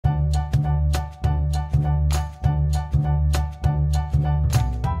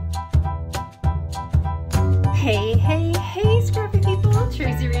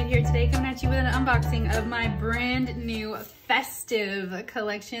unboxing of my brand new Festive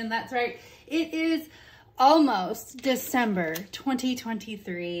collection. That's right, it is almost December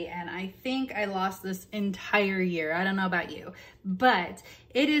 2023, and I think I lost this entire year. I don't know about you, but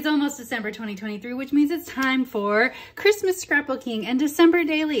it is almost December 2023, which means it's time for Christmas scrapbooking and December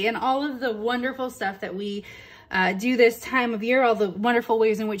daily and all of the wonderful stuff that we do this time of year, all the wonderful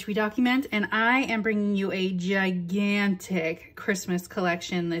ways in which we document. And I am bringing you a gigantic Christmas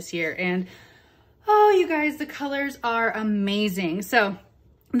collection this year. And oh, you guys, the colors are amazing. So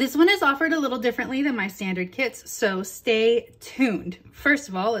this one is offered a little differently than my standard kits, so stay tuned. First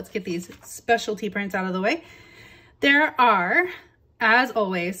of all, let's get these specialty prints out of the way. There are, as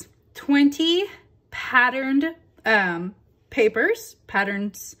always, 20 patterned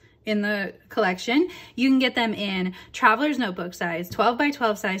patterns in the collection. You can get them in traveler's notebook size, 12 by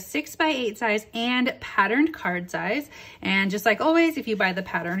 12 size, 6 by 8 size, and patterned card size. And just like always, if you buy the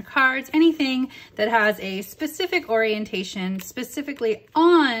patterned cards, anything that has a specific orientation specifically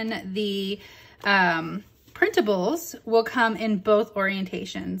on the printables will come in both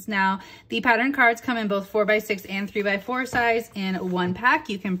orientations. Now, the pattern cards come in both 4 by 6 and 3 by 4 size in one pack.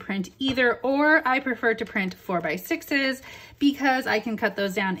 You can print either or. I prefer to print 4 by 6s because I can cut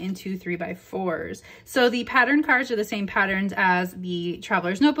those down into 3 by 4s. So the pattern cards are the same patterns as the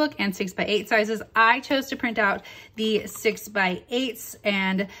Traveler's Notebook and 6 by 8 sizes. I chose to print out the 6 by 8s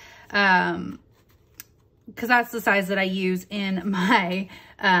and because that's the size that I use in my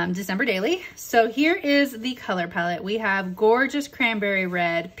December daily. So here is the color palette. We have gorgeous cranberry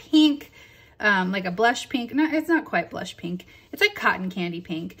red, pink, like a blush pink. No, it's not quite blush pink. It's like cotton candy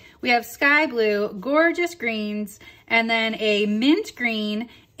pink. We have sky blue, gorgeous greens, and then a mint green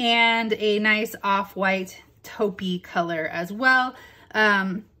and a nice off-white taupey color as well.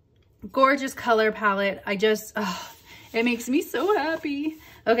 Gorgeous color palette. It makes me so happy.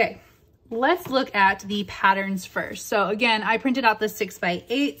 Okay. Let's look at the patterns first. So again, I printed out the 6 by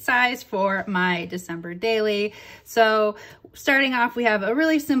 8 size for my December daily. So starting off, we have a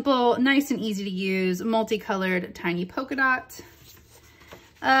really simple, nice and easy to use, multicolored tiny polka dot,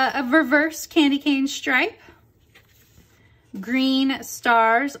 a reverse candy cane stripe, green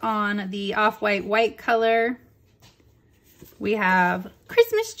stars on the off-white white color. We have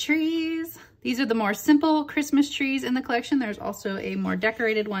Christmas trees. These are the more simple Christmas trees in the collection. There's also a more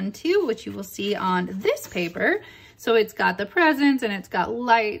decorated one too, which you will see on this paper. So it's got the presents and it's got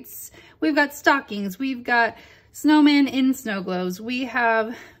lights. We've got stockings. We've got snowmen in snow globes. We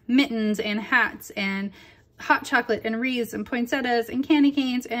have mittens and hats and hot chocolate and wreaths and poinsettias and candy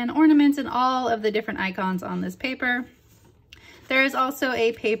canes and ornaments and all of the different icons on this paper. There is also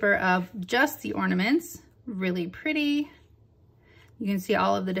a paper of just the ornaments. Really pretty. You can see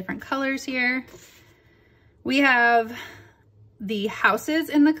all of the different colors here. We have the houses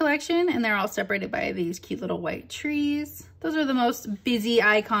in the collection, and they're all separated by these cute little white trees. Those are the most busy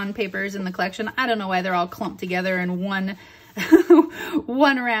icon papers in the collection. I don't know why they're all clumped together in one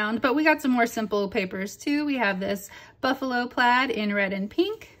round, but we got some more simple papers too. We have this buffalo plaid in red and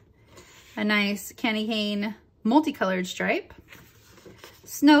pink, a nice candy cane multicolored stripe,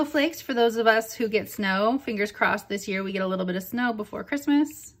 snowflakes for those of us who get snow. Fingers crossed this year we get a little bit of snow before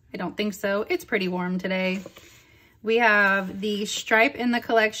Christmas. I don't think so. It's pretty warm today. We have the stripe in the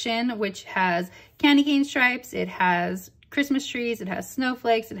collection, which has candy cane stripes. It has Christmas trees. It has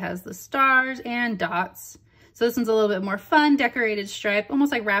snowflakes. It has the stars and dots. So this one's a little bit more fun, decorated stripe,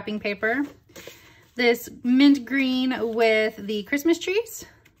 almost like wrapping paper. This mint green with the Christmas trees.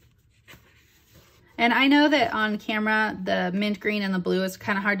 And I know that on camera, the mint green and the blue is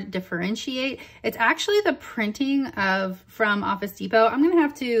kind of hard to differentiate. It's actually the printing from Office Depot. I'm gonna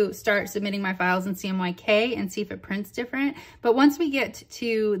have to start submitting my files in CMYK and see if it prints different. But once we get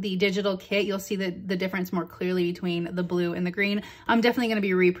to the digital kit, you'll see the difference more clearly between the blue and the green. I'm definitely gonna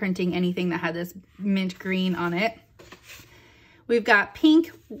be reprinting anything that had this mint green on it. We've got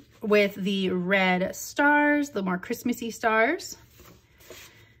pink with the red stars, the more Christmassy stars.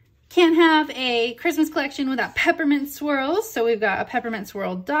 Can't have a Christmas collection without peppermint swirls. So we've got a peppermint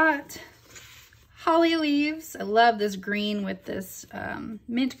swirl dot, holly leaves. I love this green with this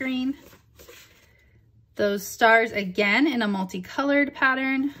mint green. Those stars again in a multicolored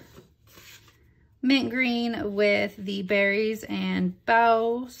pattern. Mint green with the berries and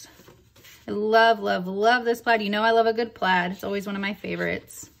boughs. I love, love, love this plaid. You know I love a good plaid. It's always one of my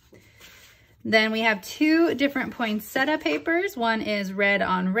favorites. Then we have two different poinsettia papers. One is red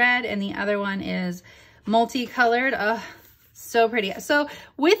on red and the other one is multicolored. Oh, so pretty. So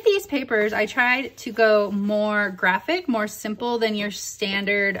with these papers, I tried to go more graphic, more simple than your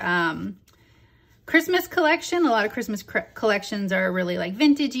standard Christmas collection. A lot of Christmas collections are really like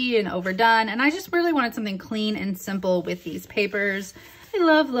vintagey and overdone, and I just really wanted something clean and simple with these papers. I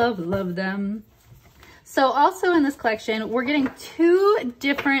love, love, love them. So also in this collection, we're getting 2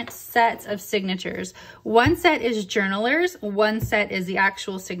 different sets of signatures. One set is journalers, one set is the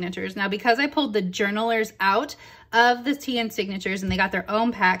actual signatures. Now, because I pulled the journalers out of the TN signatures and they got their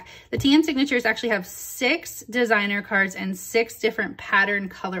own pack, the TN signatures actually have 6 designer cards and 6 different pattern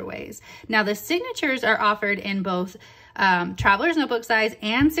colorways. Now, the signatures are offered in both Traveler's Notebook size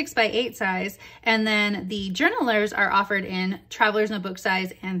and 6x8 size, and then the journalers are offered in Traveler's Notebook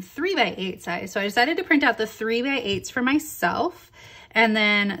size and 3x8 size. So I decided to print out the 3x8s for myself, and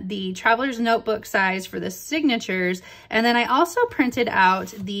then the Traveler's Notebook size for the signatures, and then I also printed out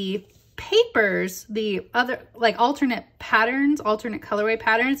the papers, the other like alternate patterns, alternate colorway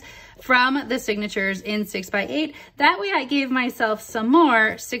patterns from the signatures in 6x8. That way I gave myself some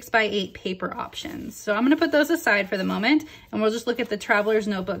more 6x8 paper options. So I'm gonna put those aside for the moment, and we'll just look at the Traveler's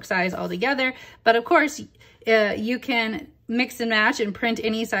Notebook size all together. But of course, you can mix and match and print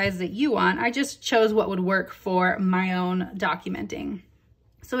any size that you want. I just chose what would work for my own documenting.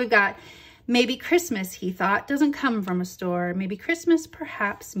 So we've got Maybe Christmas, he thought, doesn't come from a store. Maybe Christmas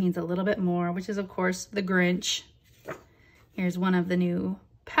perhaps means a little bit more, which is of course the Grinch. Here's one of the new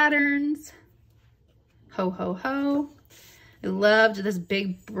patterns. Ho, ho, ho. I loved this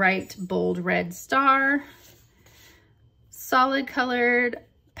big, bright, bold red star. Solid colored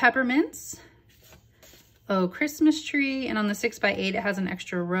peppermints. Oh, Christmas tree. And on the 6x8, it has an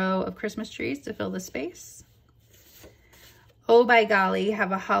extra row of Christmas trees to fill the space. Oh, by golly,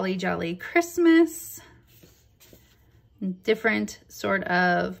 have a holly jolly Christmas. Different sort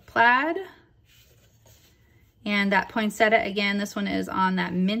of plaid. And that poinsettia, again, this one is on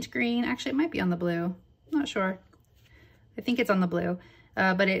that mint green. Actually, it might be on the blue. I'm not sure. I think it's on the blue,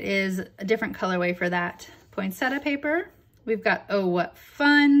 but it is a different colorway for that poinsettia paper. We've got Oh, What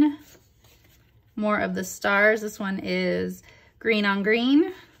Fun. More of the stars. This one is green on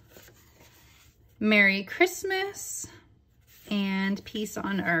green. Merry Christmas. And Peace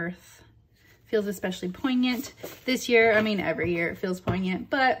on Earth. Feels especially poignant this year. I mean, every year it feels poignant,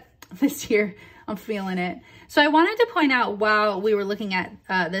 but this year I'm feeling it. So I wanted to point out while we were looking at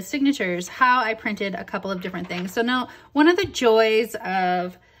the signatures, how I printed a couple of different things. So now, one of the joys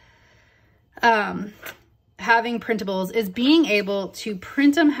of having printables is being able to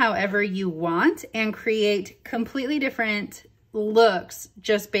print them however you want and create completely different looks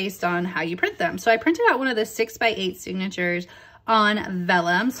just based on how you print them. So I printed out one of the 6x8 signatures on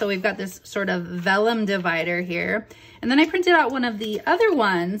vellum. So we've got this sort of vellum divider here. And then I printed out one of the other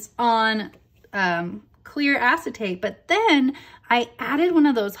ones on clear acetate, but then I added one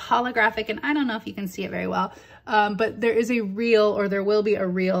of those holographic, and I don't know if you can see it very well, but there is a reel, or there will be a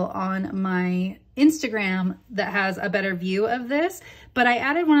reel on my Instagram that has a better view of this, but I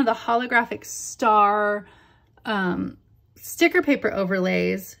added one of the holographic star sticker paper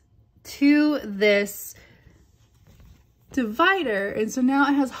overlays to this divider, and so now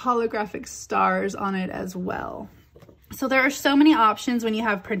it has holographic stars on it as well. So there are so many options when you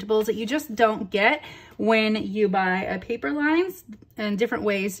have printables that you just don't get when you buy a paper lines, and different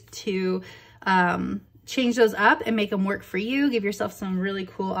ways to change those up and make them work for you. Give yourself some really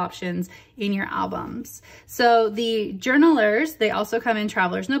cool options in your albums. So the journalers, they also come in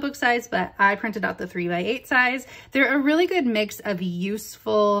Traveler's Notebook size, but I printed out the 3x8 size. They're a really good mix of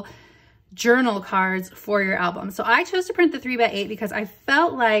useful journal cards for your album. So I chose to print the 3x8 because I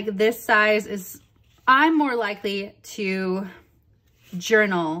felt like this size is, I'm more likely to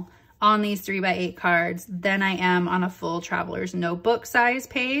journal on these 3x8 cards than I am on a full Traveler's Notebook size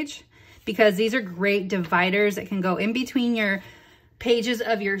page, because these are great dividers that can go in between your pages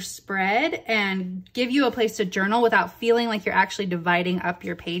of your spread and give you a place to journal without feeling like you're actually dividing up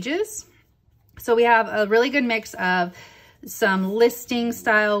your pages. So we have a really good mix of some listing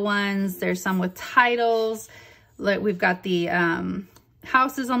style ones. There's some with titles. We've got the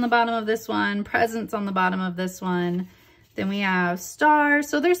houses on the bottom of this one, presents on the bottom of this one. Then we have stars.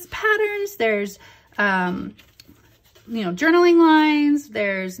 So there's patterns, there's you know, journaling lines,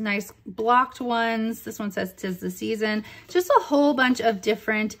 there's nice blocked ones. This one says 'Tis the Season. Just a whole bunch of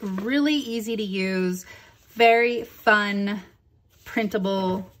different, really easy to use, very fun,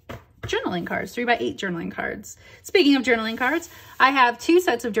 printable journaling cards, 3x8 journaling cards. Speaking of journaling cards, I have 2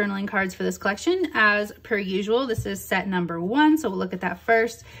 sets of journaling cards for this collection. As per usual, this is set number 1, so we'll look at that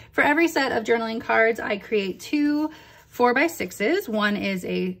first. For every set of journaling cards, I create 2 4x6s. One is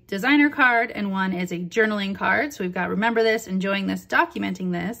a designer card and one is a journaling card. So we've got Remember This, Enjoying This,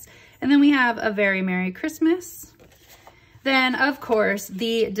 Documenting This. And then we have A Very Merry Christmas, Then, of course,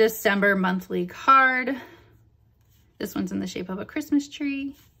 the December monthly card. This one's in the shape of a Christmas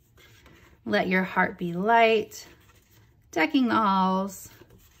tree. Let your heart be light. Decking the halls.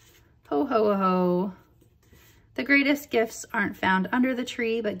 Ho, ho, ho. The greatest gifts aren't found under the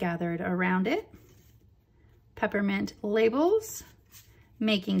tree, but gathered around it. Peppermint labels.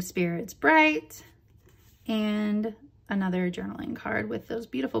 Making spirits bright. And another journaling card with those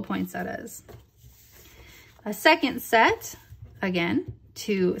beautiful poinsettias. A second set, again,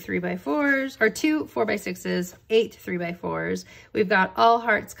 2 3x4s, or 2 4x6s, 8 3x4s. We've got All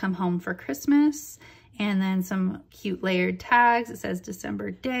Hearts Come Home for Christmas, and then some cute layered tags. It says December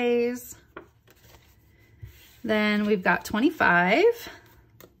days. Then we've got 25,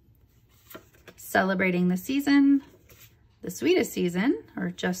 Celebrating the Season, the Sweetest Season, or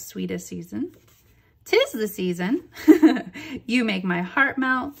just Sweetest Season. 'Tis the Season, You Make My Heart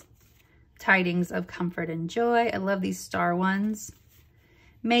Melt, Tidings of Comfort and Joy. I love these star ones.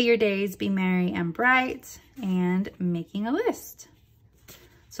 May Your Days Be Merry and Bright, and Making a List.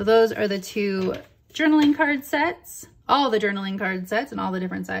 So those are the 2 journaling card sets, all the journaling card sets in all the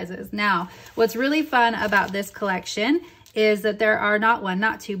different sizes. Now, what's really fun about this collection is that there are not 1,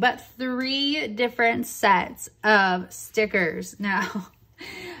 not 2, but 3 different sets of stickers. Now,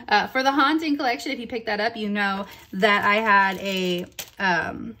 for the Haunting collection, if you pick that up, you know that I had a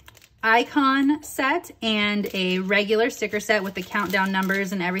icon set and a regular sticker set with the countdown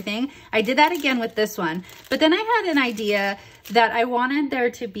numbers and everything. I did that again with this one, but then I had an idea that I wanted there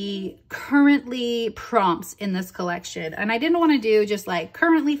to be currently prompts in this collection. And I didn't want to do just like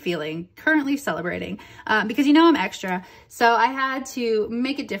currently feeling, currently celebrating, because you know I'm extra. So I had to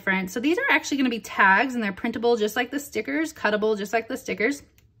make it different. So these are actually going to be tags, and they're printable just like the stickers, cuttable just like the stickers.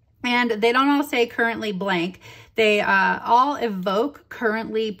 And they don't all say currently blank. They all evoke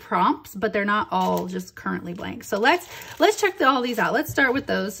currently prompts, but they're not all just currently blank. So let's check all these out. Let's start with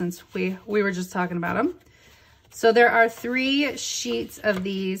those since we were just talking about them. So there are 3 sheets of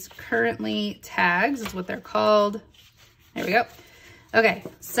these currently tags, is what they're called. There we go. Okay,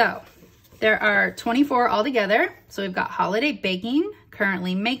 so there are 24 altogether. So we've got holiday baking,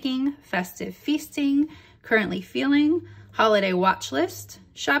 currently making, festive feasting, currently feeling, holiday watch list,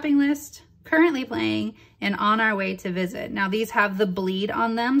 shopping list, currently playing, and on our way to visit. Now these have the bleed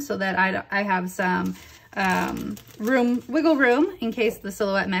on them so that I have some wiggle room in case the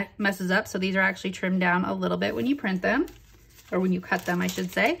silhouette messes up. So these are actually trimmed down a little bit when you print them, or when you cut them, I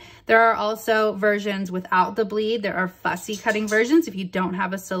should say. There are also versions without the bleed. There are fussy cutting versions if you don't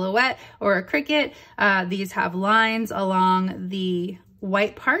have a silhouette or a Cricut. These have lines along the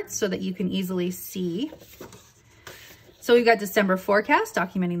white parts so that you can easily see. So we've got December forecast,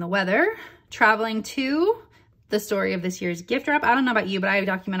 documenting the weather, traveling to, the story of this year's gift wrap. I don't know about you, but I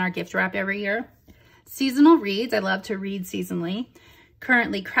document our gift wrap every year. Seasonal reads, I love to read seasonally.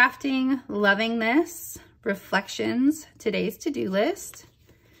 Currently crafting, loving this, reflections, today's to-do list.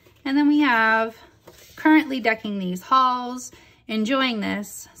 And then we have currently decking these halls, enjoying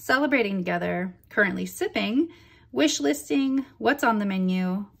this, celebrating together, currently sipping, wish listing, what's on the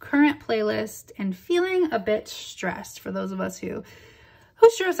menu, current playlist, and feeling a bit stressed for those of us who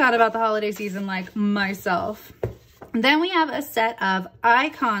stress out about the holiday season like myself. Then we have a set of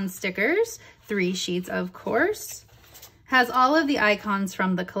icon stickers, 3 sheets, of course. Has all of the icons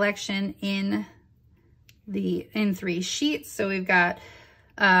from the collection in 3 sheets. So we've got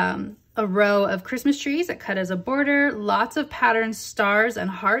a row of Christmas trees that cut as a border, lots of patterned stars and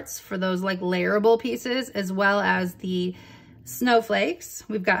hearts for those like layerable pieces, as well as the snowflakes.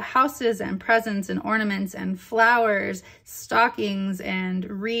 We've got houses and presents and ornaments and flowers, stockings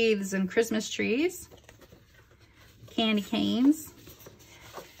and wreaths and Christmas trees, candy canes,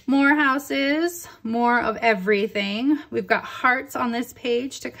 more houses, more of everything. We've got hearts on this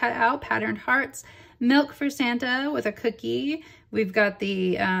page to cut out, patterned hearts, milk for Santa with a cookie. We've got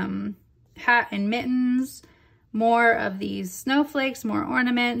the hat and mittens, more of these snowflakes, more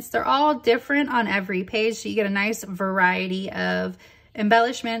ornaments. They're all different on every page, so you get a nice variety of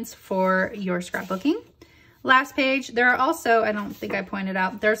embellishments for your scrapbooking. Last page, there are also, I don't think I pointed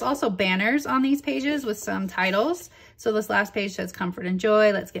out, there's also banners on these pages with some titles. So this last page says Comfort and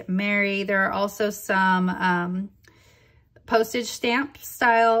Joy, Let's Get Merry. There are also some postage stamp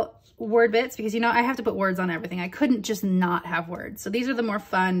style word bits, because you know I have to put words on everything. I couldn't just not have words. So these are the more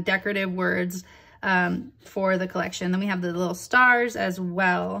fun decorative words for the collection. Then we have the little stars as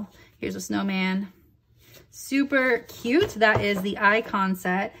well. Here's a snowman, super cute. That is the icon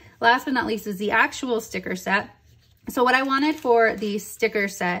set. Last but not least is the actual sticker set. So what I wanted for the sticker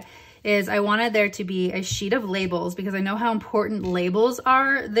set is I wanted there to be a sheet of labels, because I know how important labels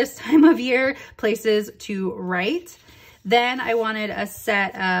are this time of year, places to write. Then I wanted a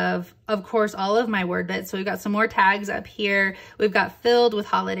set of course, all of my word bits. So we've got some more tags up here. We've got filled with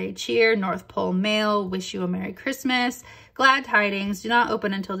holiday cheer, North Pole mail, wish you a Merry Christmas, glad tidings, do not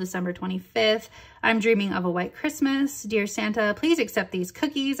open until December 25th. I'm dreaming of a white Christmas. Dear Santa, please accept these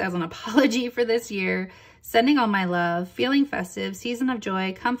cookies as an apology for this year. Sending all my love, feeling festive, season of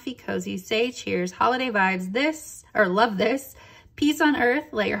joy, comfy, cozy, say cheers, holiday vibes, this, or love this, peace on earth,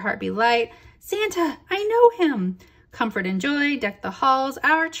 let your heart be light. Santa, I know him. Comfort and joy, deck the halls,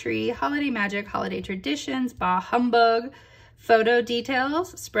 our tree, holiday magic, holiday traditions, bah humbug, photo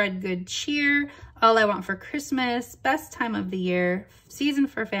details, spread good cheer, all I want for Christmas, best time of the year, season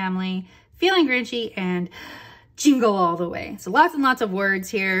for family, feeling Grinchy, and jingle all the way. So lots and lots of words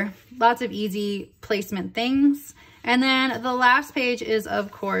here, lots of easy placement things. And then the last page is,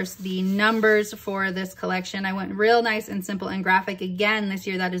 of course, the numbers for this collection. I went real nice and simple and graphic again this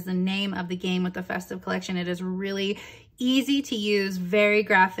year. That is the name of the game with the Festive collection. It is really easy to use, very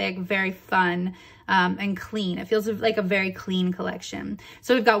graphic, very fun, and clean. It feels like a very clean collection.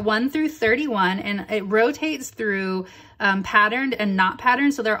 So we've got 1 through 31, and it rotates through patterned and not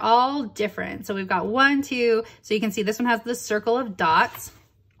patterned. So they're all different. So we've got 1, 2, so you can see this one has the circle of dots.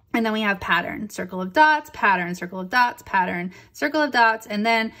 And then we have pattern, circle of dots, pattern, circle of dots, pattern, circle of dots. And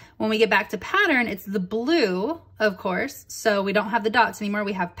then when we get back to pattern, it's the blue, of course. So we don't have the dots anymore.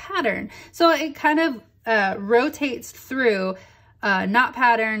 We have pattern. So it kind of rotates through not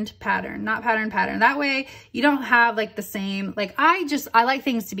patterned, pattern, not pattern, pattern. That way you don't have like the same, like I like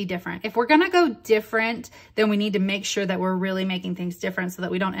things to be different. If we're gonna go different, then we need to make sure that we're really making things different so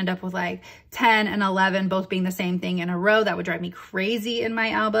that we don't end up with like 10 and 11 both being the same thing in a row. That would drive me crazy in my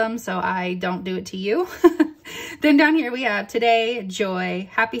album, so I don't do it to you. Then down here we have today, joy,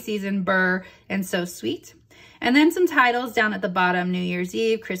 happy season, burr, and so sweet. And then some titles down at the bottom, New Year's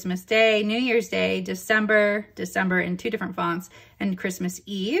Eve, Christmas Day, New Year's Day, December in 2 different fonts, and Christmas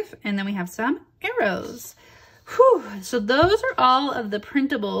Eve. And then we have some arrows. Whew. So those are all of the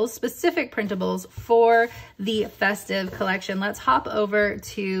printables, specific printables for the Festive collection. Let's hop over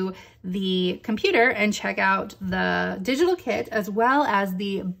to the computer and check out the digital kit as well as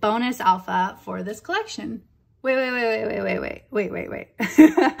the bonus alpha for this collection. Wait.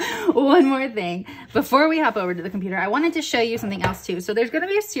 One more thing. Before we hop over to the computer, I wanted to show you something else too. So there's going to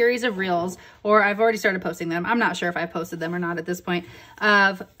be a series of reels, or I've already started posting them. I'm not sure if I posted them or not at this point,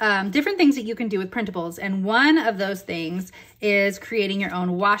 of different things that you can do with printables. And one of those things is creating your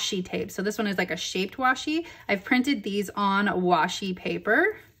own washi tape. So this one is like a shaped washi. I've printed these on washi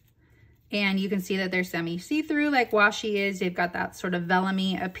paper. And you can see that they're semi-see-through like washi is. They've got that sort of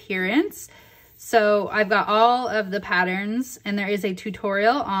vellum-y appearance. So I've got all of the patterns, and there is a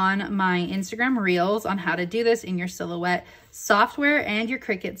tutorial on my Instagram Reels on how to do this in your Silhouette software and your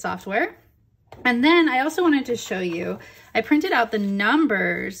Cricut software. And then I also wanted to show you, I printed out the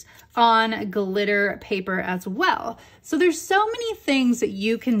numbers on glitter paper as well. So there's so many things that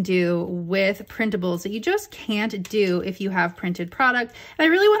you can do with printables that you just can't do if you have printed product. And I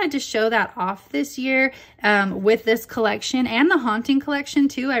really wanted to show that off this year with this collection and the Haunting collection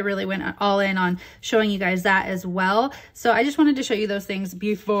too. I really went all in on showing you guys that as well. So I just wanted to show you those things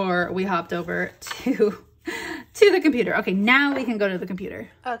before we hopped over to the computer. Okay, now we can go to the computer.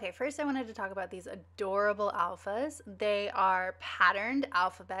 Okay, first I wanted to talk about these adorable alphas. They are patterned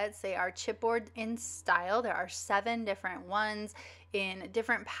alphabets. They are chipboard in style. There are 7 different ones in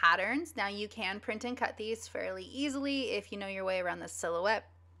different patterns. Now you can print and cut these fairly easily if you know your way around the Silhouette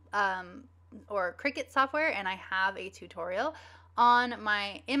or Cricut software, and I have a tutorial in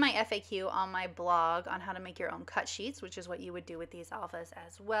my FAQ on my blog on how to make your own cut sheets, which is what you would do with these alphas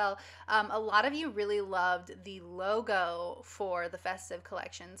as well. A lot of you really loved the logo for the Festive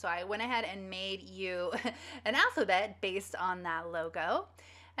collection, so I went ahead and made you an alphabet based on that logo.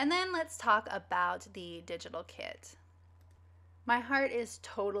 And then let's talk about the digital kit. My heart is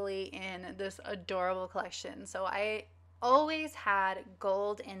totally in this adorable collection. So I always had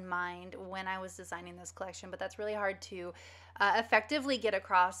gold in mind when I was designing this collection, but that's really hard to effectively get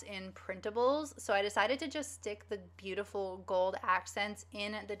across in printables. So I decided to just stick the beautiful gold accents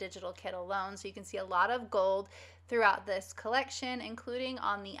in the digital kit alone. So you can see a lot of gold throughout this collection, including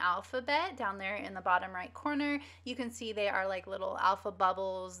on the alphabet down there in the bottom right corner. You can see they are like little alpha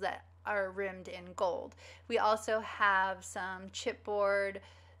bubbles that are rimmed in gold. We also have some chipboard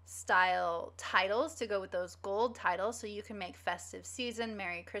style titles to go with those gold titles, so you can make Festive Season,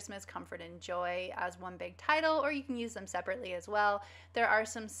 Merry Christmas, Comfort and Joy as one big title, or you can use them separately as well. There are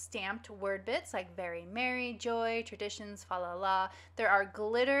some stamped word bits like Very Merry, Joy, Traditions, Fa La La. There are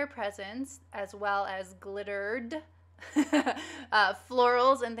glitter presents as well as glittered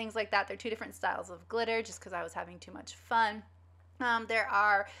florals and things like that. They're 2 different styles of glitter just because I was having too much fun. There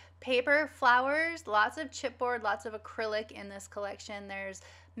are paper flowers, lots of chipboard, lots of acrylic in this collection. There's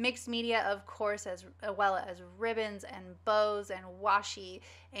mixed media, of course, as well as ribbons and bows and washi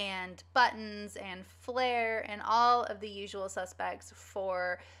and buttons and flare and all of the usual suspects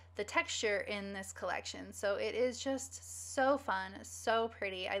for the texture in this collection. So it is just so fun, so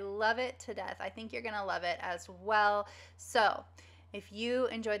pretty. I love it to death. I think you're gonna love it as well. So if you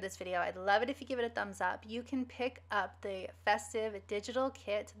enjoyed this video, I'd love it if you give it a thumbs up. You can pick up the Festive digital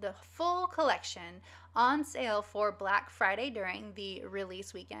kit, the full collection, on sale for Black Friday during the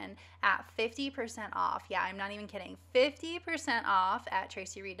release weekend at 50% off. Yeah, I'm not even kidding. 50% off at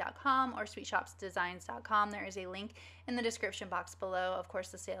tracireed.com or sweetshopsdesigns.com. There is a link in the description box below. Of course,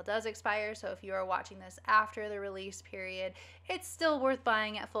 the sale does expire, so if you are watching this after the release period, it's still worth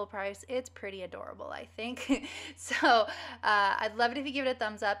buying at full price. It's pretty adorable, I think. So I'd love it if you give it a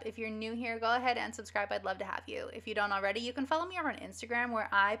thumbs up. If you're new here, go ahead and subscribe. I'd love to have you. If you don't already, you can follow me over on Instagram where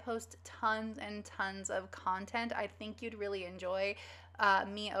I post tons and tons of content. I think you'd really enjoy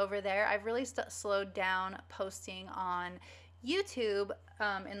me over there. I've really slowed down posting on YouTube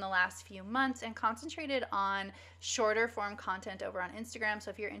in the last few months and concentrated on shorter form content over on Instagram.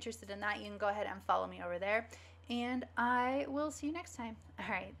 So if you're interested in that, you can go ahead and follow me over there. And I will see you next time. All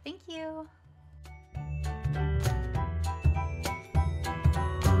right. Thank you.